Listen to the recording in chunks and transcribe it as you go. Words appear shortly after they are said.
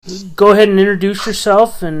go ahead and introduce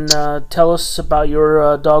yourself and tell us about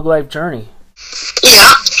your dog life journey.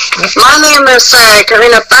 Yeah, my name is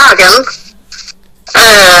Karina Bergen,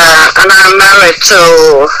 and I'm married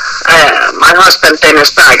to my husband,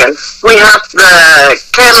 Dennis Bergen. We have the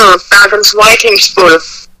Kennel Bergen's Viking bull,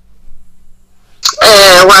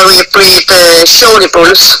 where we breed Shorty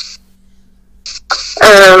bulls.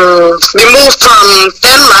 We moved from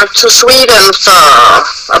Denmark to Sweden for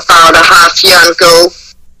about a half year ago.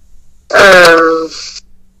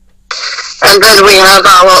 And then we have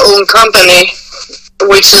our own company,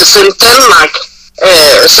 which is in Denmark.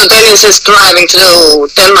 So Dennis is driving to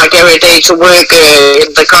Denmark every day to work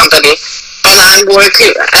in the company. And I'm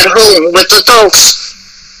working at home with the dogs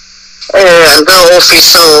in the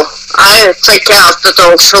office. So I take care of the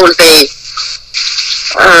dogs whole day.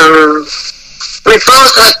 We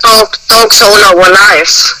both had dogs all our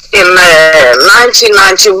lives. In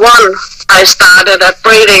 1991, I started a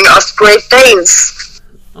breeding of Great Danes.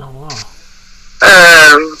 Oh, wow.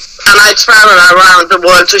 And I travel around the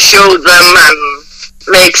world to show them and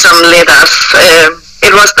make some litters. It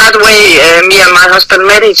was that way me and my husband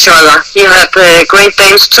met each other. He had Great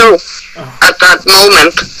Danes too at that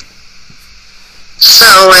moment. So,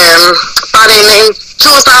 but in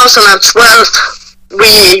 2012,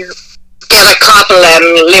 we get a couple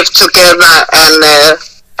and live together, and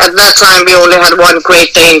at that time we only had one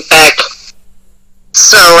Great Dane back.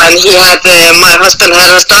 So, and he had, my husband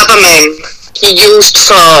had a Doberman he used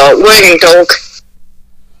for working dog.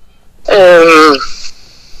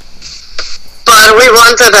 But we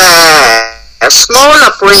wanted a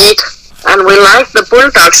smaller breed, and we liked the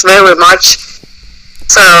bulldogs very much.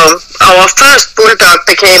 So our first bulldog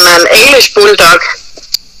became an English bulldog,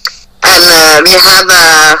 and we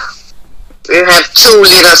have 2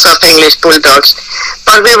 litters of English bulldogs.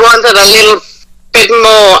 But we wanted a little bit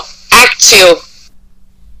more active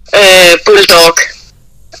bulldog,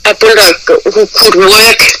 a bulldog who could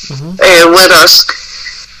work with us.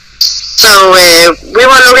 So we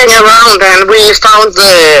were looking around and we found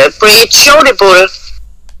the breed Shorty bull,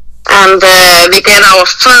 and we get our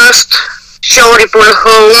first Shorty bull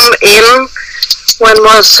home in, when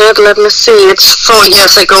was it? Let me see, it's 4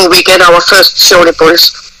 years ago we get our first Shorty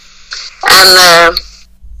bulls. And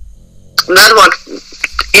that one,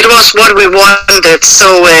 it was what we wanted.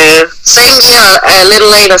 So same year, a little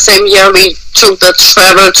later, same year, we took the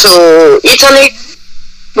travel to Italy,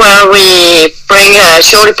 where we bring a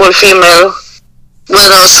Shorty bull female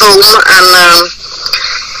with us home, and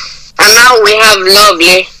now we have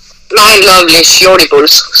 9 lovely Shorty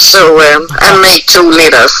bulls. So I made 2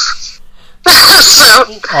 litters. So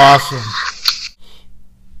awesome.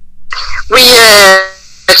 We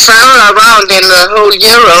travel around in the whole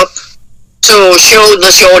Europe to show the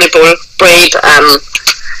Shorty bull breed, and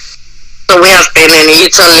so we have been in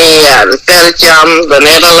Italy and Belgium, the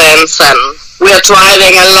Netherlands, and we are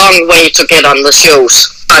driving a long way to get on the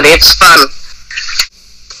shows, but it's fun.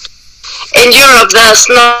 In Europe there's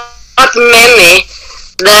not many.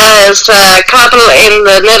 There's a couple in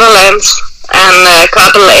the Netherlands and a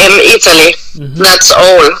couple in Italy. That's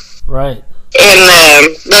all. Right. In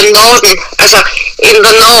the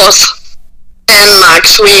north, Denmark,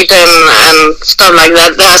 Sweden, and stuff like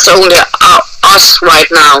that, there's only us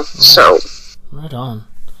right now. So. Right on.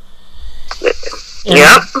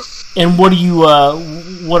 Yeah. And what do you?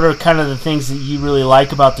 What are kind of the things that you really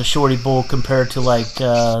like about the Shorty bull compared to like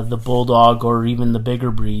the bulldog or even the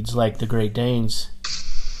bigger breeds like the Great Danes?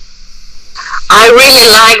 I really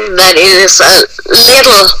like that it is a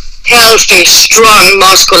little healthy, strong,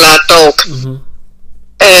 muscular dog.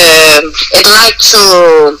 It likes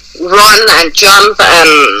to run and jump,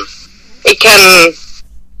 and it can.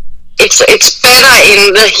 It's better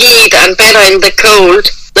in the heat and better in the cold.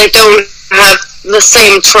 They don't have the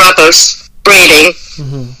same troubles breeding.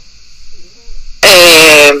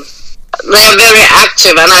 They are very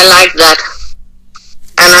active, and I like that.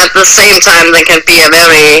 And at the same time, they can be a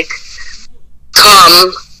very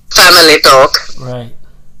calm family dog. Right.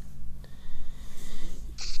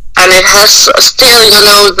 And it has still,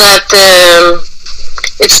 that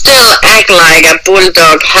it still act like a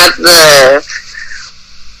bulldog had the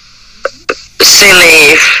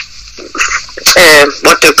silly,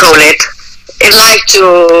 what do you call it? It liked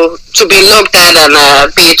to be looked at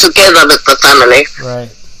and be together with the family.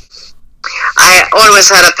 Right. I always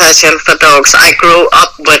had a passion for dogs. I grew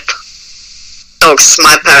up with dogs.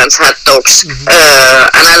 My parents had dogs. And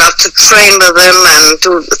I love to train with them and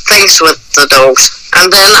do things with the dogs.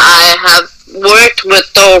 And then I have worked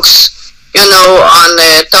with dogs, on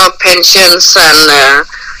dog pensions, and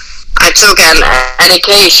I took an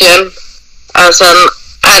education as an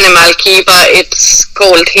animal keeper, it's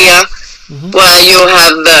called here, where you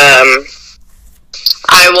have.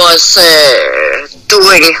 I was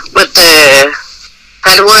doing with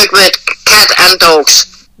had worked with cat and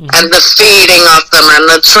dogs, and the feeding of them, and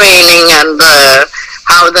the training, and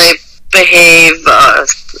how they behave,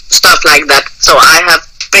 stuff like that. So I have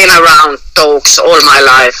been around dogs all my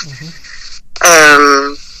life.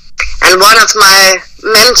 And one of my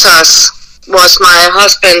mentors was my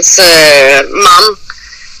husband's mom,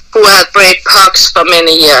 who had bred pugs for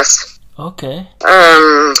many years. Okay.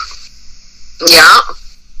 Yeah.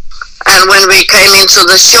 And when we came into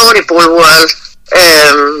the Shorty bull world,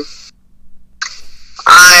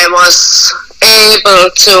 I was able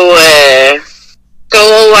to go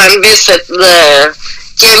over and visit the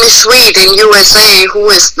Jimmy Sweet in USA, who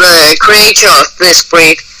is the creator of this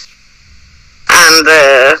breed. And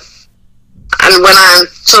when I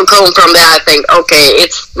took home from there, I think, okay,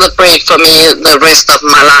 it's the breed for me the rest of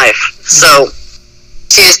my life. So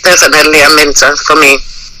she's definitely a mentor for me.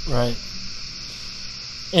 Right.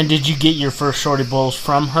 And did you get your first Shorty bulls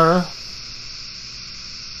from her?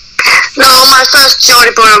 No, my first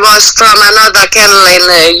Shorty bull was from another kennel in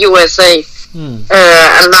the USA. And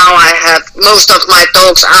now I have, most of my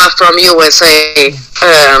dogs are from USA.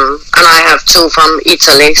 And I have 2 from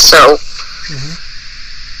Italy, so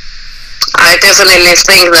I definitely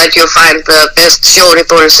think that you find the best Shorty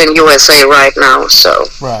bulls in USA right now, so.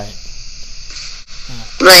 Right.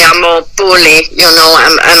 They are more bully, you know,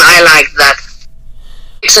 and I like that.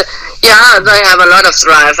 Yeah, they have a lot of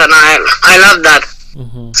drive, and I love that.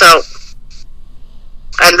 So,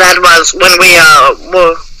 and that was when we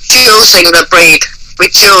were choosing the breed. We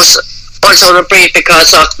chose also the breed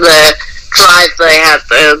because of the drive they had,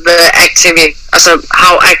 the activity, also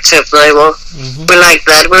how active they were. We like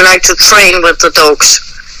that. We like to train with the dogs.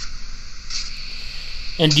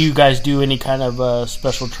 And do you guys do any kind of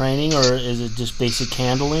special training, or is it just basic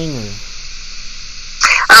handling? Or?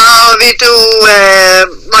 We do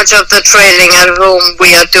much of the training at home.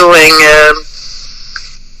 We are doing,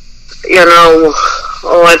 you know,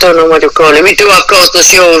 I don't know what you call it. We do, of course, the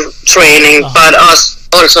show training, but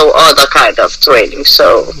also other kind of training.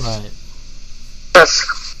 So, that's,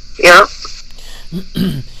 yeah.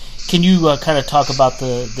 Can you kind of talk about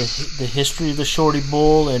the history of the Shorty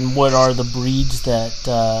bull, and what are the breeds that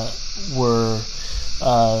were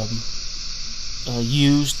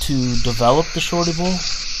used to develop the Shorty bull?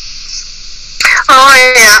 Oh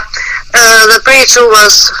yeah, the breed who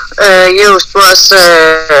was used was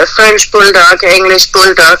French bulldog, English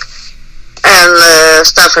bulldog, and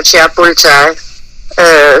Staffordshire bull tie.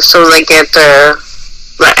 So they get the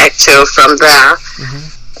active from there.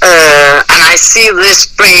 And I see this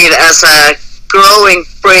breed as a growing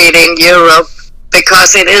breed in Europe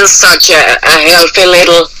because it is such a healthy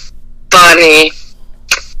little bunny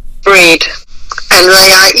breed, and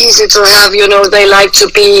they are easy to have. You know, they like to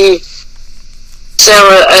be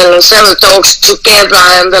several dogs together,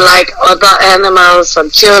 and they like other animals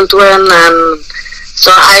and children, and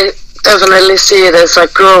so I definitely see it as a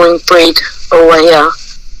growing breed over here.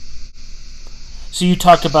 So you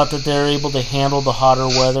talked about that they're able to handle the hotter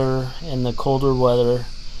weather and the colder weather.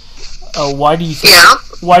 Why do you think? Yeah.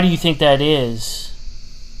 Why do you think that is?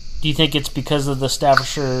 Do you think it's because of the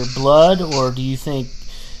Staffordshire blood, or do you think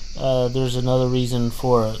there's another reason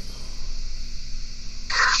for it?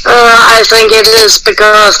 I think it is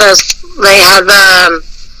because they have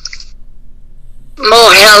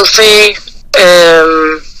more healthy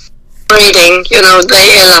breeding. You know,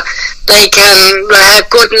 they have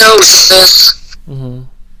good noses.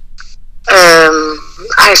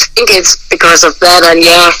 I think it's because of that, and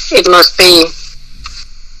yeah, it must be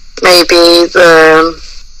maybe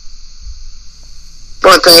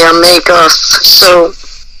what they are made of. So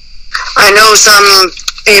I know some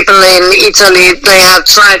people in Italy, they have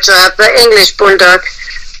tried to have the English bulldog,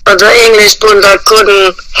 but the English bulldog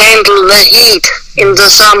couldn't handle the heat in the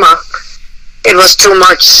summer. It was too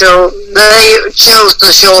much, so they chose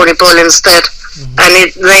the Shorty bull instead,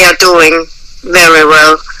 and they are doing very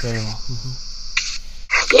well. Very well.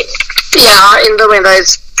 Yeah, in the winter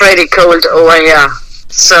it's pretty cold over here,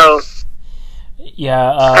 so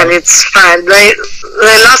yeah, and it's fine. They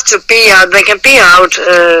love to be out. They can be out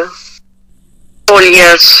all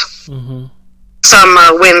years,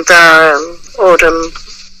 summer, winter, autumn,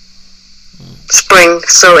 spring.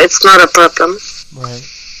 So it's not a problem. Right.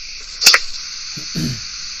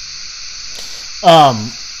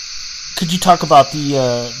 Could you talk about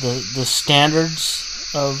the standards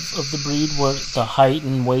of the breed, what the height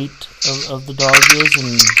and weight of the dog is,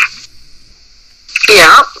 and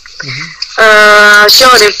yeah,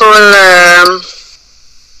 Shorty bull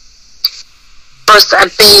supposed to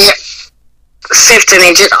be 15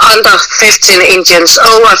 inches, under 15 inches,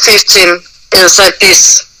 over 15 is at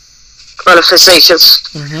this qualifications.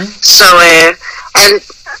 So, and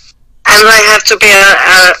they have to be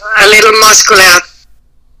a little muscular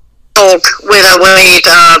dog with a weight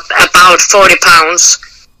of about 40 pounds.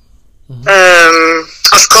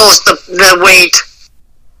 Of course, the weight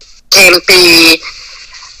can be,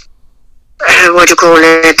 what do you call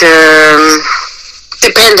it,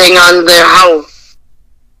 depending on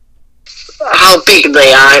how big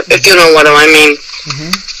they are, if you know what I mean.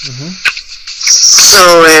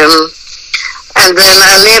 So, and then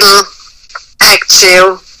a little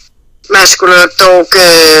active, muscular dog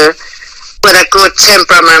with a good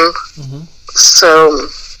temperament. So,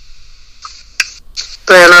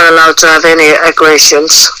 they're not allowed to have any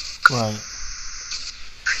aggressions. Right.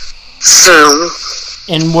 So.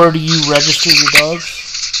 And where do you register your dogs?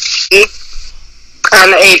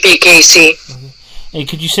 On ABKC. Okay. Hey,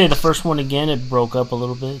 could you say the first one again? It broke up a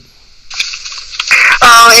little bit.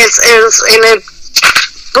 Oh, it's in a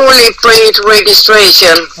fully breed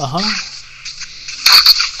registration.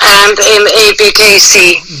 And in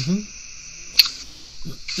ABKC.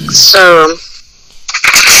 So,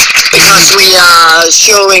 because we are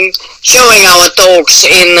showing our dogs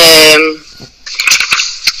in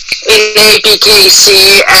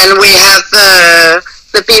ABKC, and we have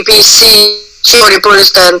the BBC Shorty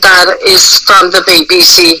Bulls, and that is from the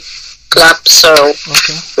BBC club, so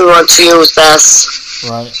we want to use that.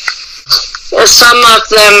 Right. Some of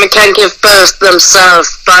them can give birth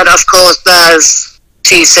themselves, but of course there's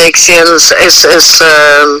C-sections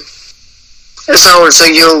is also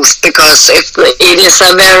used, because if it is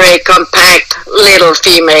a very compact little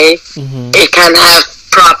female, it can have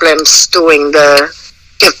problems doing the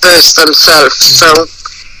give birth themselves. So,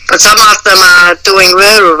 but some of them are doing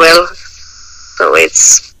very well. So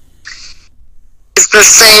it's the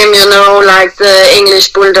same, you know, like the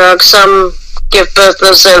English bulldog. Some give birth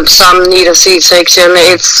themselves, some need a C-section.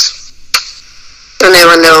 You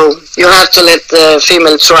never know. You have to let the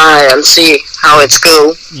female try and see how it's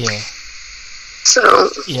go. Yeah. So,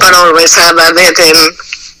 but always have a vet in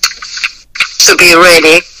to be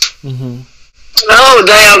ready. Oh,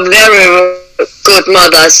 they are very good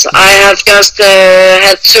mothers. I have just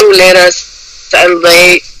had 2 litters, and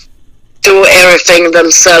they do everything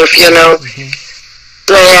themselves, you know.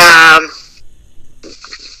 They are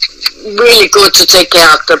really good to take care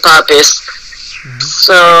of the puppies.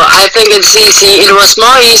 So I think it's easy. It was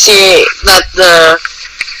more easy that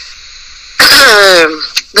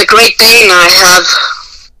the Great Dane I have,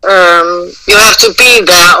 you have to be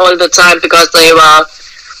there all the time, because they were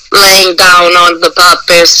laying down on the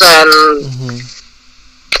puppies and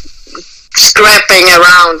scrapping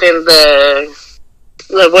around in the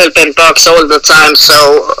whelping box all the time. So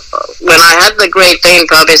when I had the Great Dane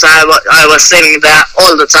puppies, I was sitting there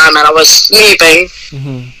all the time, and I was sleeping.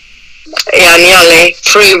 Nearly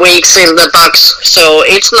 3 weeks in the box. So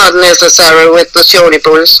it's not necessary with the Shorty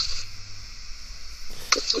Bulls.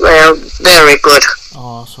 They're very good.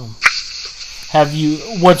 Awesome. Have you?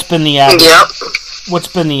 What's been the average? What's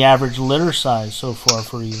been the average litter size so far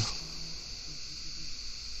for you?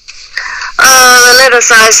 The litter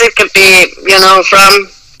size, it could be, you know, from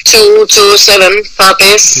 2 to 7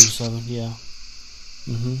 puppies. 2 to 7, yeah.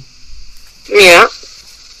 Yeah.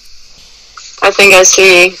 I think I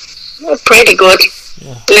see pretty good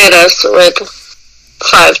litters with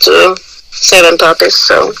 5 to 7 puppies.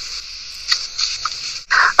 So.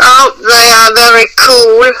 Oh, they are very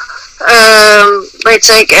cool. They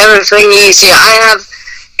take everything easy. I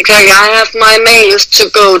have my males to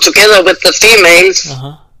go together with the females.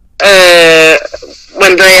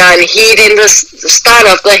 When they are in heat, in the start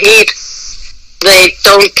of the heat, they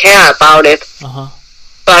don't care about it.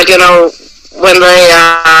 But you know, when they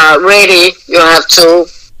are ready, you have to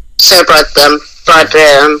separate them. But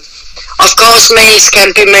of course, males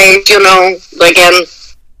can be made. You know, they can.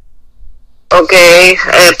 Okay,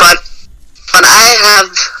 but I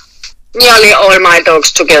have nearly all my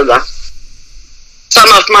dogs together.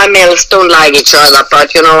 Some of my males don't like each other,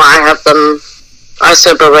 but you know, I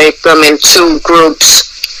separate them in 2 groups.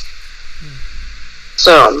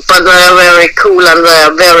 So, but they are very cool, and they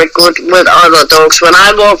are very good with other dogs. When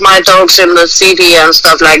I walk my dogs in the city and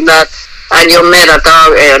stuff like that, and you meet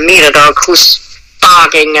a dog who's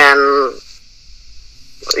barking, and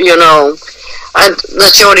you know, and the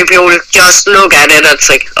Shorty people just look at it and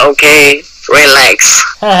think, okay, relax,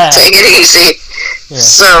 take it easy.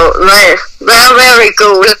 So they're very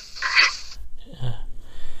cool.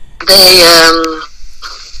 They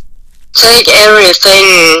take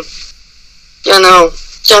everything, you know,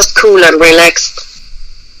 just cool and relaxed.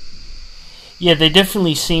 Yeah, they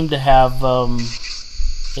definitely seem to have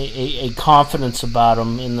a confidence about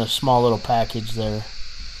them in the small little package there.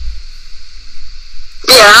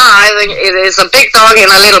 Yeah, I think it is a big dog in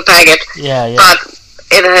a little packet. Yeah, yeah. But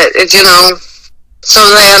it so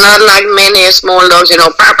they are not like many small dogs, they're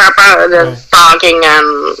barking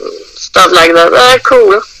and stuff like that. They're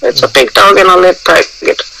cool. It's a big dog in a little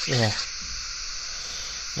packet. Yeah.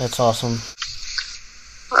 That's awesome.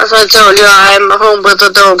 As I told you, I'm home with the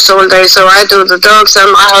dogs all day, so I do the dogs and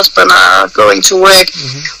my husband are going to work.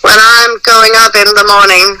 When I'm going up in the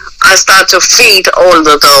morning, I start to feed all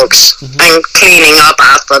the dogs and cleaning up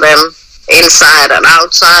after them, inside and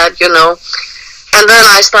outside, And then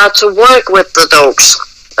I start to work with the dogs.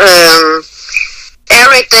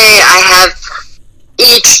 Every day I have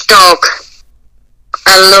each dog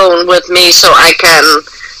alone with me so I can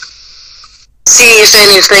see if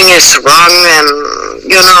anything is wrong, and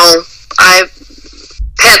I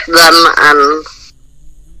pet them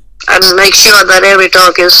and make sure that every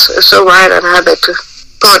dog is alright and have it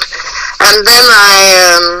good. And then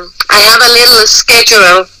I have a little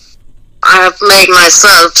schedule I have made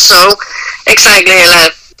myself. So exactly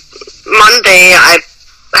like Monday I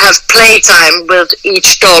have playtime with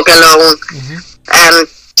each dog alone, and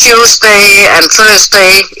Tuesday and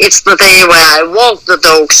Thursday it's the day where I walk the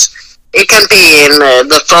dogs. It can be in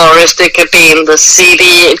the forest, it can be in the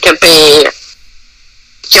city, it can be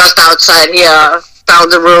just outside here, down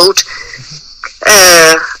the road.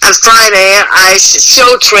 And Friday I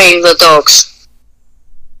show train the dogs.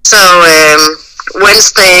 So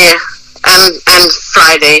Wednesday and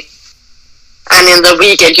Friday. And in the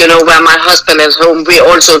weekend, where my husband is home, we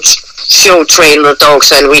also show train the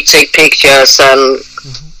dogs and we take pictures and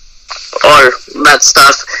all that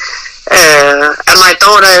stuff. And my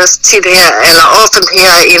daughter is sitting here and often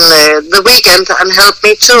here in the weekend and help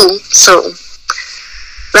me too, so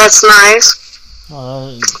that's nice.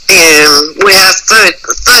 We have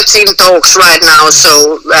 13 dogs right now,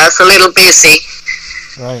 so that's a little busy.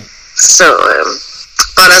 Right. So,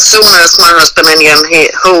 but as soon as my husband and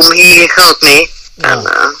home, he helped me, and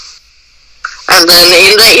then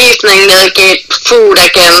in the evening they get food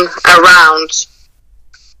again around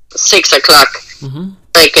 6 o'clock.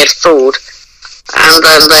 They get food, and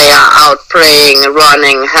then they are out playing,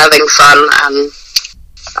 running, having fun, and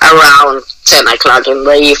around 10 o'clock in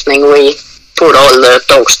the evening we put all the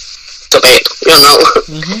dogs to bed,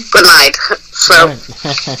 Good night. So,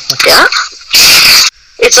 yeah.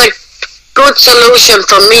 It's a good solution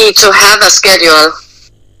for me to have a schedule,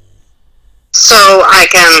 so I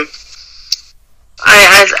can,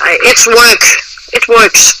 it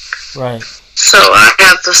works. Right. So I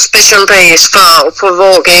have the special days for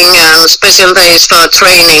walking and special days for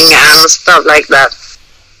training and stuff like that.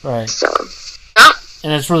 Right. So, yeah.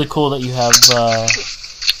 And it's really cool that you have,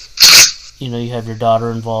 you have your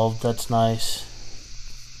daughter involved. That's nice.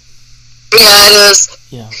 Yeah, it is.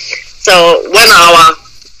 Yeah. So when our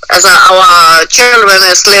children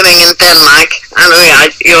is living in Denmark, and we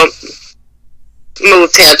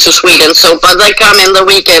moved here to Sweden, but they come in the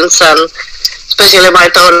weekends, and especially my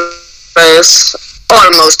daughter is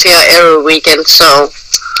almost here every weekend, so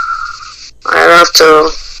I have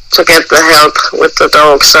to get the help with the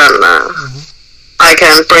dogs, and I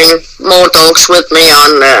can bring more dogs with me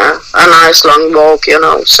on a nice long walk,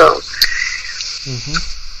 so.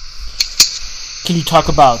 Can you talk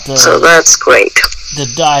about so that's great. The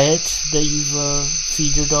diet that you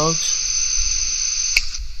feed your dogs?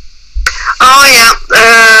 Oh yeah,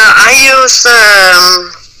 I use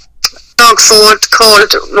dog food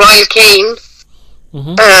called Royal Cane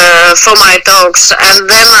for my dogs, and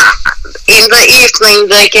then in the evening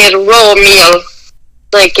they get raw meal.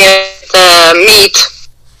 They get meat.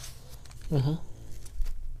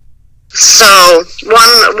 So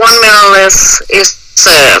one meal is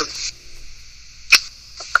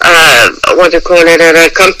what do you call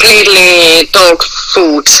it? Completely dog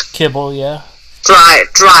food. Kibble, yeah.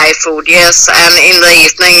 Dry food, yes, and in the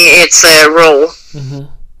evening it's raw.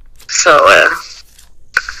 So,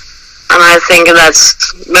 and I think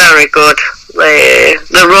that's very good.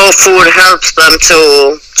 The raw food helps them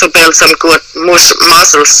to build some good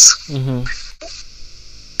muscles.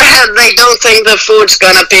 They don't think the food's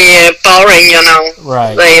gonna be boring,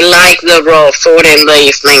 Right. They like the raw food in the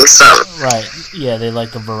evening, so. Right. Yeah, they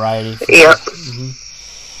like the variety. Yeah.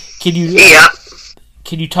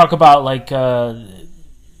 Can you talk about like the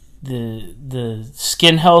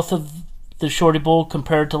skin health of the Shorty Bull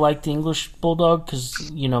compared to like the English Bulldog?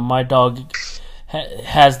 Because my dog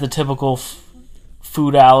has the typical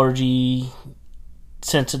food allergy,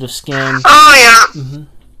 sensitive skin. Oh yeah.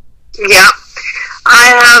 Yeah. I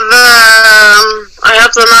have I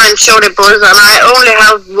have the 9 Shorty bulls, and I only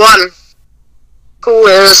have one who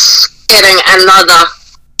is getting another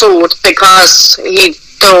food because he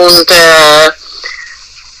cannot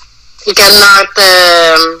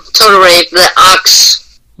tolerate the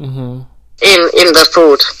ox in the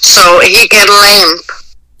food, so he get lamb.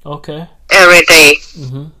 Okay. Every day,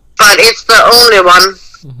 but it's the only one.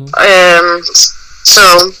 So,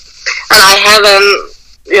 and I haven't,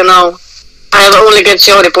 I have only get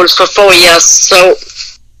Shorty bulls for 4 years. So,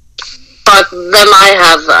 but them I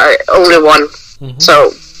have only one.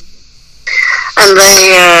 So, and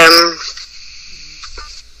they,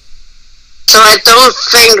 so I don't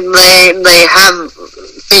think they have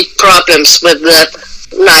big problems with that,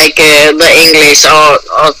 like the English or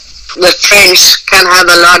the French can have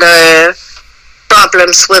a lot of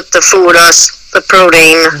problems with the food or the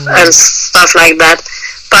protein and stuff like that.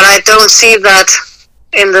 But I don't see that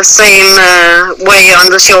in the same way on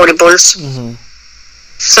the Shorty bulls.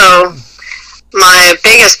 So my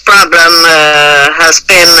biggest problem has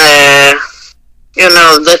been,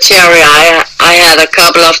 the cherry. I had a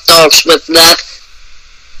couple of dogs with that,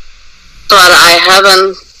 but I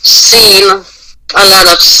haven't seen a lot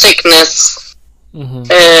of sickness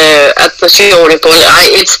at the Shorty bull.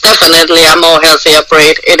 It's definitely a more healthier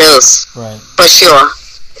breed. It is, right, for sure.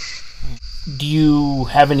 Do you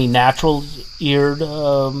have any natural eared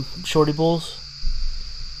Shorty bulls?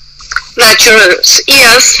 Natural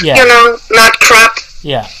ears, not crop.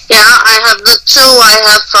 Yeah. Yeah, I have the 2 I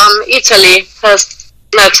have from Italy has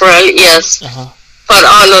natural ears. But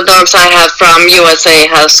all the dogs I have from USA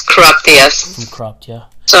has cropped ears. From cropped, yeah.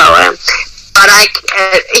 So, but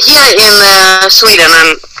here in Sweden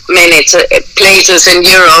and many places in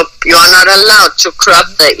Europe, you are not allowed to crop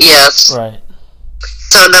the ears. Right.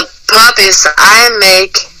 So the puppies I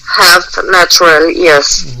make have natural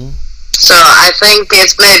ears. So I think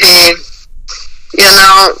it's maybe,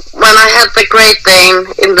 when I had the Great Dane,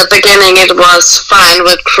 in the beginning it was fine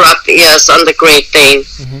with cropped ears on the Great Dane.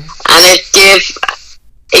 And it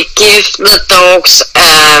gives the dogs,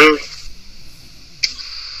 a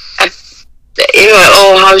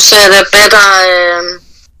better,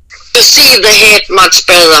 to see the head much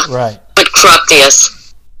better. Right. With cropped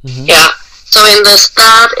ears. Yeah. So in the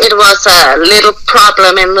start it was a little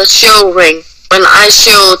problem in the show ring. When I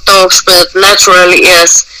show dogs with natural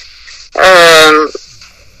ears,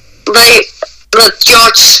 the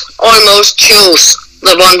judge almost chose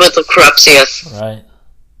the one with the cropped ears. Right.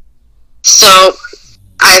 So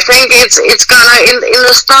I think it's gonna in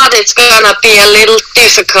the start it's gonna be a little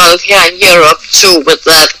difficult here in Europe too with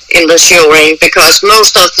that in the show ring, because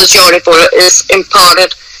most of the Shorty bull is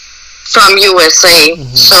imported from USA.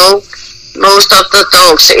 So most of the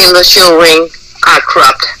dogs in the show ring are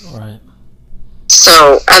cropped. Right.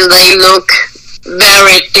 So, and they look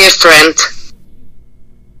very different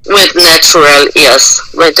with natural ears.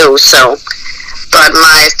 They do so. But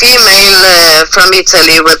my female from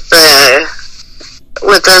Italy with the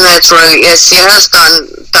natural ears, she has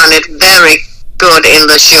done it very good in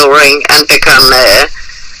the show ring and become a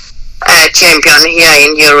champion here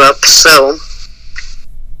in Europe. So,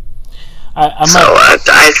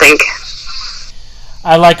 I think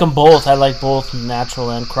I like them both. I like both natural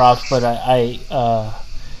and cropped, but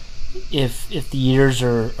if the ears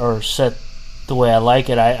are set the way I like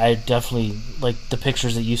it, I definitely like the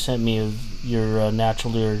pictures that you sent me of your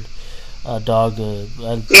natural eared dog.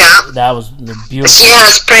 That was beautiful. She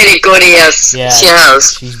has pretty good ears. Yeah, she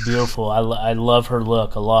has. She's beautiful. I love her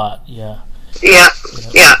look a lot. Yeah. Yeah.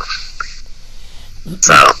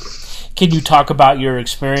 So, can you talk about your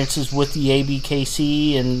experiences with the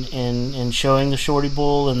ABKC and showing the Shorty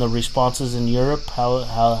bull and the responses in Europe? How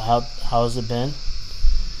has it been?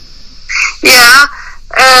 Yeah.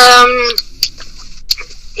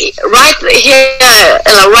 Right here,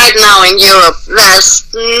 right now in Europe, there's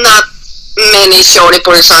not many Shorty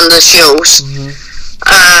bulls on the shows.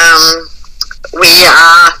 We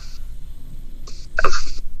are,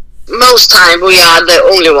 most time we are the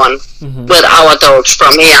only one with our dogs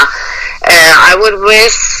from here. I would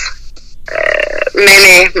wish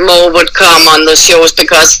many more would come on the shows,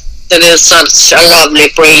 because it is such a lovely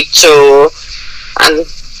breed to and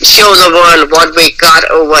show the world what we got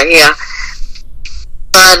over here.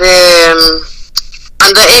 But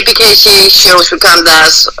on the ABKC shows we come,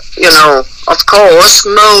 there's, of course,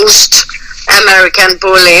 most American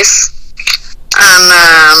bullies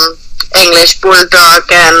and English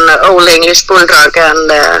bulldog and old English bulldog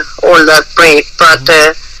and all that breed. But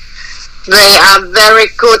they are very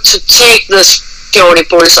good to take the Shorty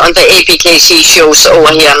bulls on the ABKC shows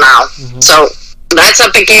over here now. So that's a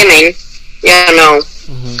beginning,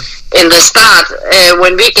 in the start,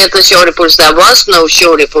 when we get the Shorty bulls, there was no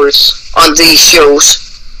Shorty bulls on these shows.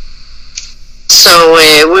 So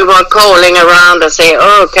we were calling around and saying,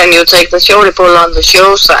 "Oh, can you take the Shorty bull on the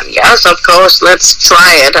shows?" And yes, of course, let's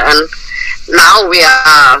try it. And now we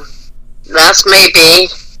are. That's maybe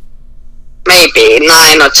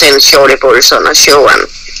 9 or 10 Shorty bulls on a show, and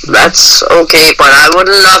that's okay. But I would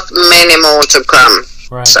love many more to come.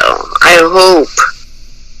 Right. So I hope.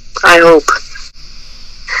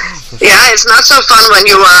 Yeah, it's not so fun when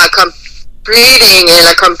you are competing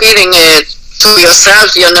to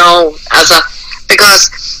yourself, because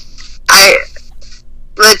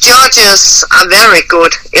the judges are very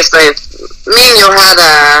good. If you had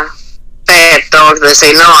a bad dog, they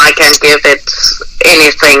say, "No, I can't give it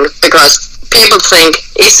anything," because people think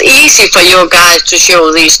it's easy for you guys to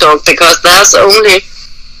show these dogs because there's only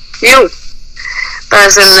you. But I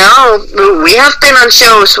said, no, we have been on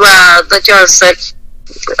shows where the judge said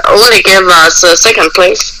only give us second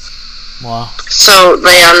place. Wow. So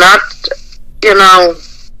they are not,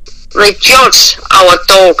 they judge our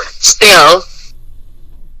dog still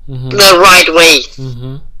the right way.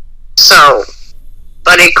 So,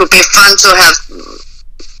 but it could be fun to have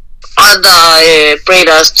other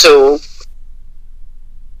breeders to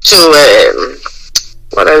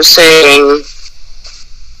what I was saying,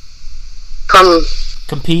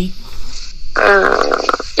 compete.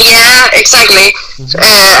 Yeah, exactly.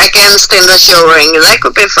 Against in the show ring, that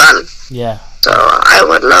could be fun. Yeah. So I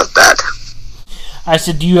would love that. I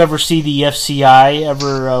said, do you ever see the FCI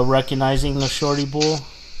ever recognizing the Shorty bull?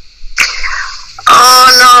 Oh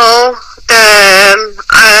no.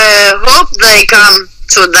 I hope they come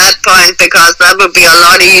to that point because that would be a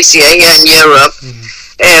lot easier here in Europe.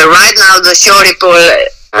 Right now, the Shorty bull,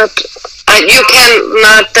 you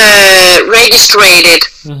cannot register it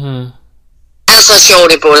as a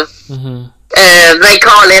Shorty bull. They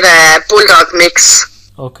call it a bulldog mix.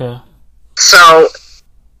 Okay. So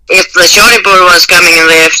if the Shorty bull was coming in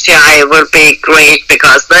the FCI, it would be great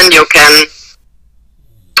because then you can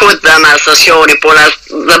put them as a Shorty bull, as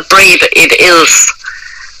the breed it is.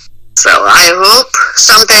 So I hope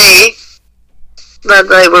someday that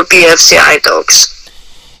they will be FCI dogs.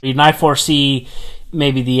 And I foresee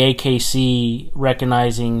maybe the AKC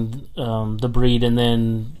recognizing the breed and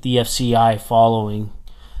then the FCI following.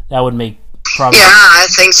 That would make progress. Yeah, I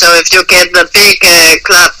think so. If you get the big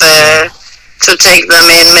club to take them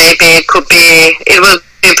in, maybe it will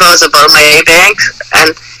be possible, maybe.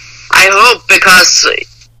 And I hope, because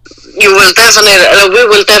we will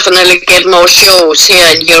definitely get more shows here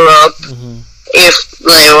in Europe if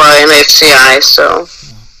they were in FCI. So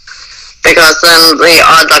because then the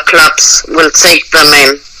other clubs will take them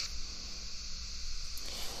in.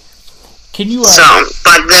 Can you?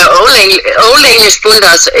 But the old English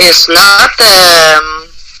Bulldogs is not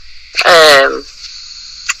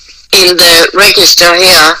in the register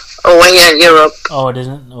here over here in Europe. Oh, it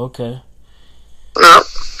isn't. Okay. No,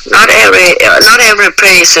 not every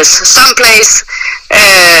place is. Some place,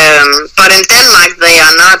 but in Denmark they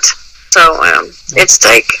are not. So it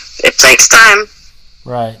takes time.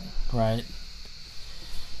 Right.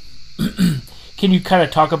 Can you kind of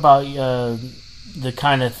talk about the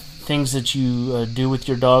kind of things that you do with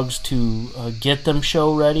your dogs to get them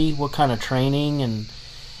show ready? What kind of training and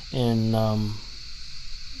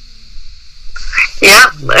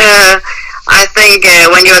I think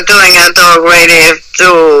when you're doing a dog ready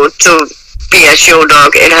to be a show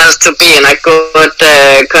dog, it has to be in a good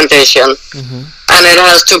condition, and it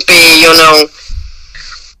has to be,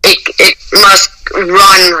 it must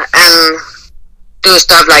run and do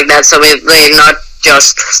stuff like that, so they not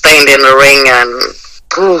just stand in the ring and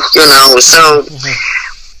so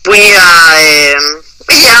we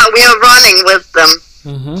are running with them,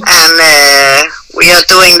 and we are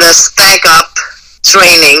doing the stack up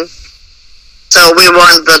training. So we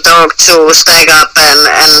want the dog to stack up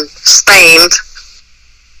and stand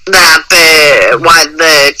that while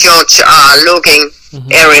the judge are looking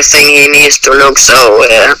everything he needs to look. So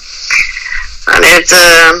and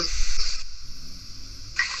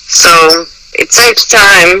it takes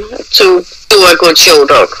time to do a good show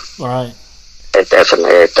dog. Right. It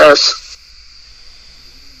definitely does.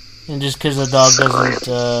 And just because a dog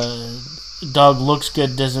dog looks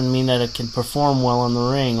good doesn't mean that it can perform well in the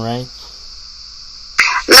ring, right?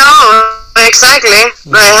 No, exactly.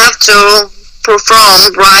 They have to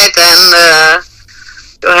perform right, and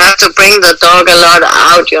you have to bring the dog a lot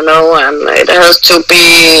out, and it has to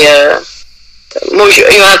be.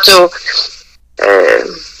 You have to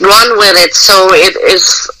run with it so it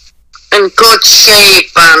is in good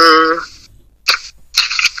shape, and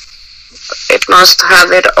it must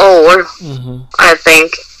have it all. I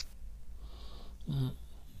think.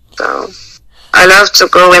 So I love to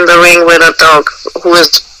go in the ring with a dog who is,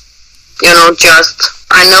 just,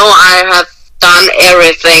 I know I have done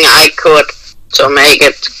everything I could to make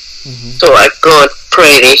it to a good,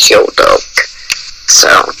 pretty show dog.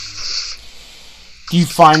 So. Do you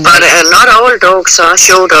find but not all dogs are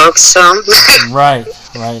show dogs, so. Right.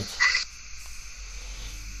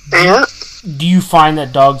 Yeah. Do you find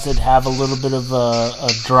that dogs that have a little bit of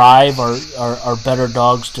a drive are better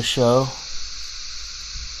dogs to show?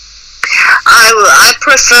 I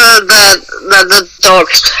prefer that the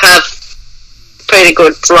dogs have pretty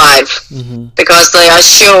good drive because they are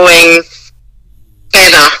showing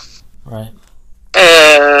better. Right.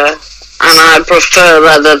 And I prefer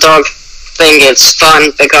that the dog think it's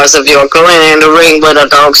fun because if you're going in the ring with a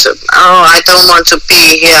dog, I don't want to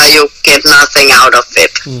be here, you get nothing out of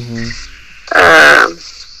it.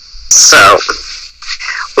 So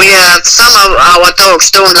we have some of our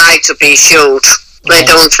dogs don't like to be showed. They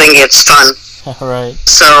don't think it's fun. Right.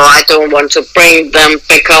 So I don't want to bring them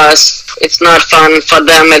because it's not fun for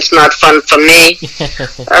them, it's not fun for me.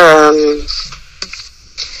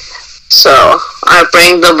 So I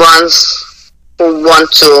bring the ones who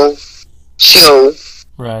want to show.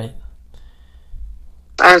 Right.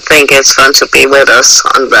 I think it's fun to be with us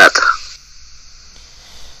on that.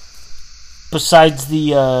 Besides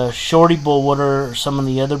the Shorty Bull, what are some of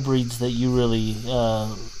the other breeds that you really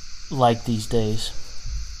like these days?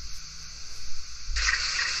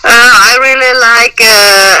 I really like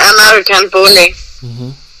American Bully.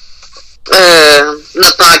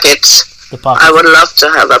 The pockets. I would love to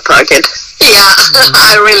have a pocket. Yeah,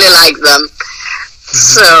 I really like them.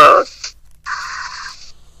 So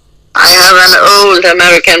I have an old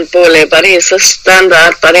American Bully, but he's a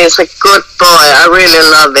standard, but he's a good boy. I really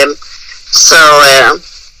love him. So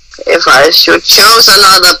if I should choose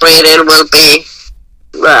another breed, it will be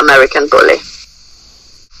the American Bully.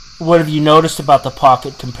 What have you noticed about the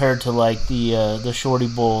pocket compared to like the Shorty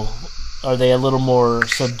Bull? Are they a little more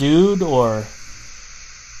subdued or?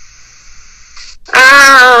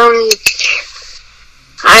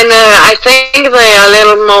 I think they are a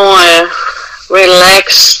little more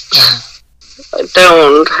relaxed.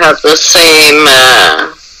 Don't have the same.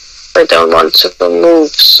 They don't want to move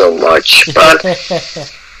so much, but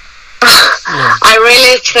I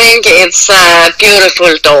really think it's a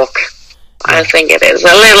beautiful dog. I think it is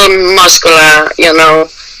a little muscular,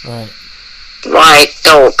 white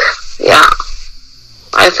dog. Yeah,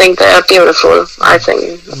 I think they are beautiful. I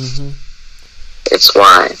think it's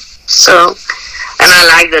why. So, and I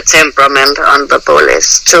like the temperament on the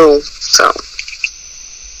bullies too. So,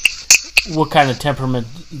 what kind of temperament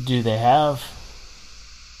do they have?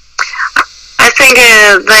 I think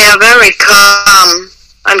they are very calm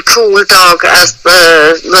and cool dog as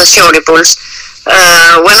the Shorty Bulls.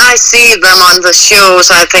 When I see them on the shows,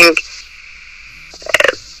 I think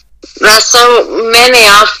there's so many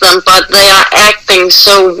of them, but they are acting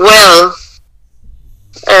so well.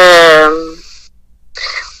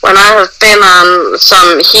 When I have been on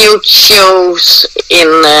some huge shows in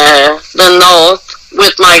the north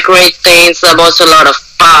with my Great Danes, there was a lot of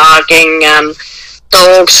barking and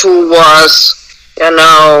dogs who was,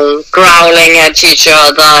 growling at each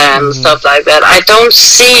other and stuff like that. I don't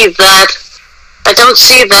see that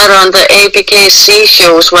on the ABKC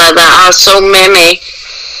shows where there are so many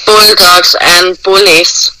bulldogs and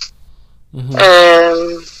bullies.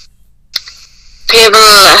 People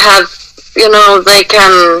have, they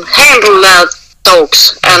can handle their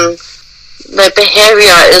dogs and their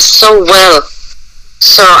behavior is so well.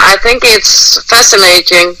 So I think it's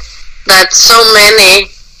fascinating that so many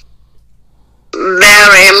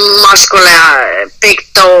very muscular big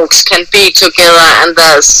dogs can be together, and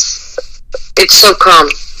it's so calm.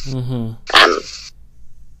 And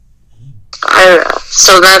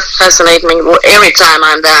so that fascinates me every time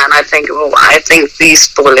I'm there, and I think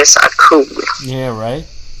these bullies are cool. Yeah, right.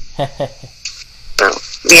 So,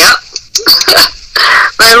 yeah,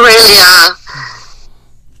 they really are.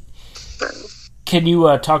 Can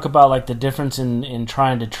you talk about like the difference in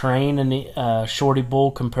trying to train a Shorty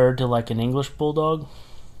Bull compared to like an English Bulldog?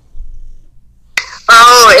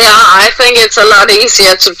 Oh yeah, I think it's a lot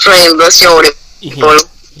easier to train the Shorty Bull.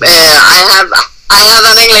 I have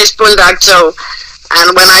an English Bulldog too,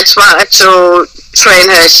 and when I try to train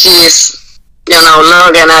her, she's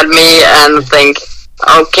looking at me and think,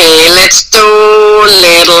 okay, let's do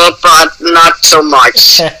little, but not so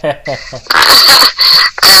much.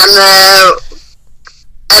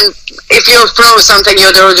 And if you throw something, you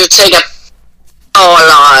take a ball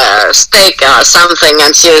or a stick or something,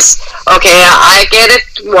 and she's, okay, I get it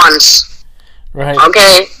once. Right.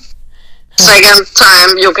 Okay. Second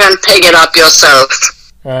time, you can pick it up yourself.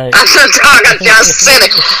 Right. And the dog are just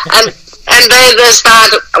sitting. And they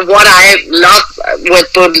start, what I love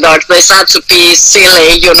with bulldogs, they start to be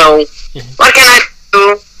silly, you know. What can I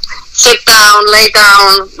do? Sit down, lay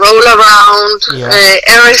down, roll around,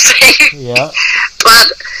 everything. Yeah. But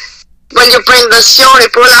when you bring the Shorty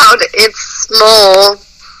bull out, it's more,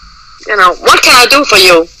 you know, what can I do for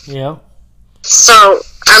you? Yeah. So,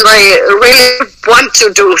 and they really want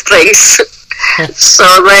to do things. So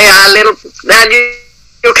they are a little, then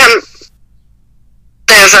you can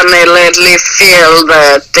definitely feel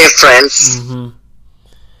the difference. Mm-hmm.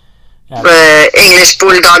 The English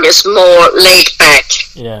bulldog is more laid back.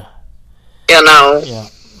 Yeah. You know. Yeah.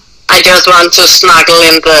 I just want to snuggle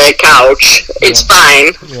in the couch. It's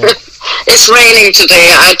fine. Yeah. It's raining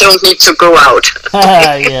today. I don't need to go out.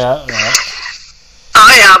 Yeah.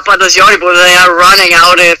 Oh yeah, but the Shorty bulls, they are running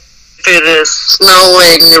out if it is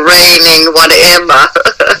snowing, raining, whatever.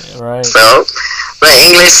 Right. So the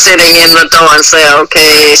English sitting in the door and say,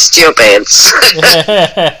 "Okay, stupids."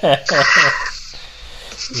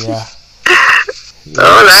 Yeah.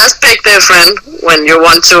 So that's big different when you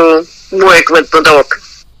want to work with the dog.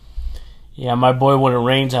 Yeah, my boy, when it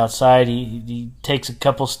rains outside, he takes a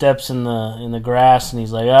couple steps in the grass, and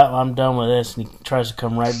he's like, "Oh, I'm done with this," and he tries to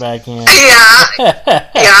come right back in. Yeah.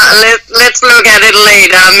 Let's look at it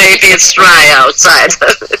later. Maybe it's dry outside.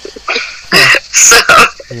 So.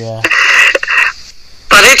 Yeah.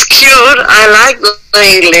 But it's cute. I like the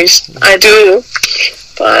English. I do.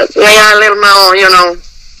 But they are a little more, you know.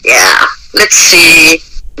 Yeah. Let's see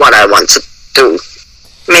what I want to do.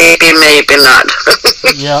 Maybe not.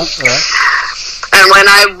 Yeah, right. And when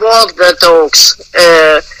I walk the dogs,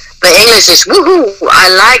 the English is woohoo. I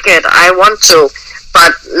like it. I want to,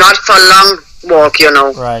 but not for long walk. You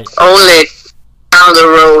know. Right. Only down the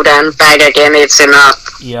road and back again. It's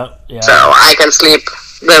enough. Yep. Yeah. So I can sleep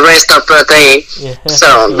the rest of the day. Yeah.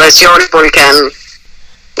 So the Shorty bull can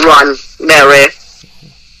run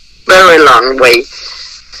very long way.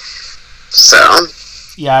 So.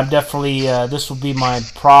 Yeah, I'm definitely. This will be my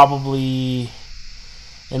probably,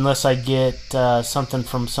 unless I get something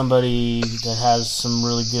from somebody that has some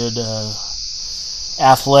really good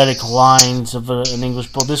athletic lines of an English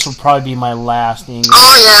bull. This will probably be my last English.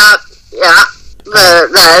 Oh yeah.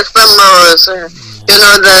 That's the most, you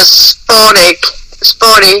know, the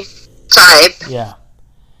sporty type. Yeah.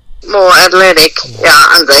 More athletic.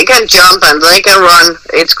 Yeah, and they can jump and they can run.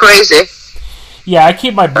 It's crazy. Yeah, I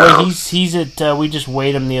keep my boy. He's at. We just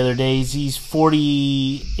weighed him the other day. He's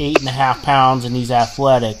 48.5 pounds, and he's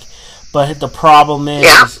athletic. But the problem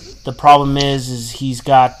is he's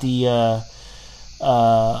got the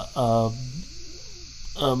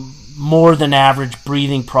more than average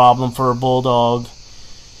breathing problem for a bulldog.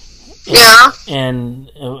 Yeah. And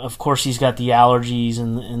of course he's got the allergies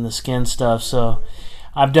and the skin stuff. So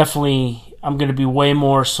I'm going to be way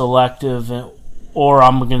more selective. Or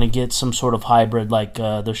I'm going to get some sort of hybrid like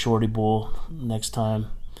the Shorty bull next time.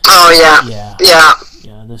 Oh, yeah.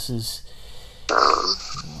 Yeah, this is...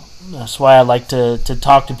 that's why I like to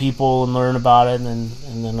talk to people and learn about it and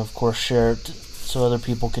then, of course, share it so other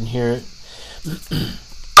people can hear it.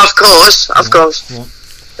 Of course.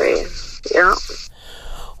 Yeah.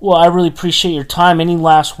 Well, I really appreciate your time. Any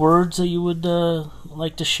last words that you would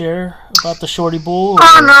like to share about the Shorty bull?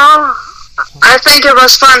 Oh, no. I think it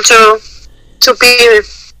was fun to be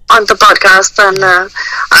on the podcast, and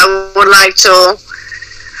I would like to,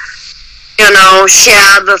 you know,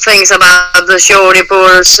 share the things about the Shorty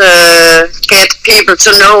bulls, get people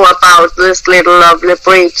to know about this little lovely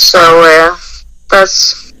breed. So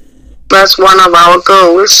that's one of our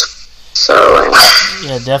goals. So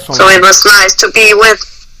yeah, definitely. So it was nice to be with.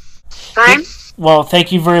 Right? Well,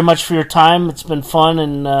 thank you very much for your time. It's been fun,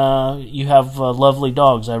 and you have lovely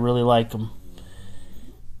dogs. I really like them.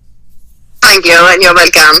 Thank you, and you're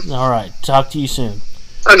welcome. All right. Talk to you soon.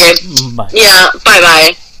 Okay. Bye. Yeah,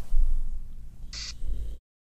 bye-bye.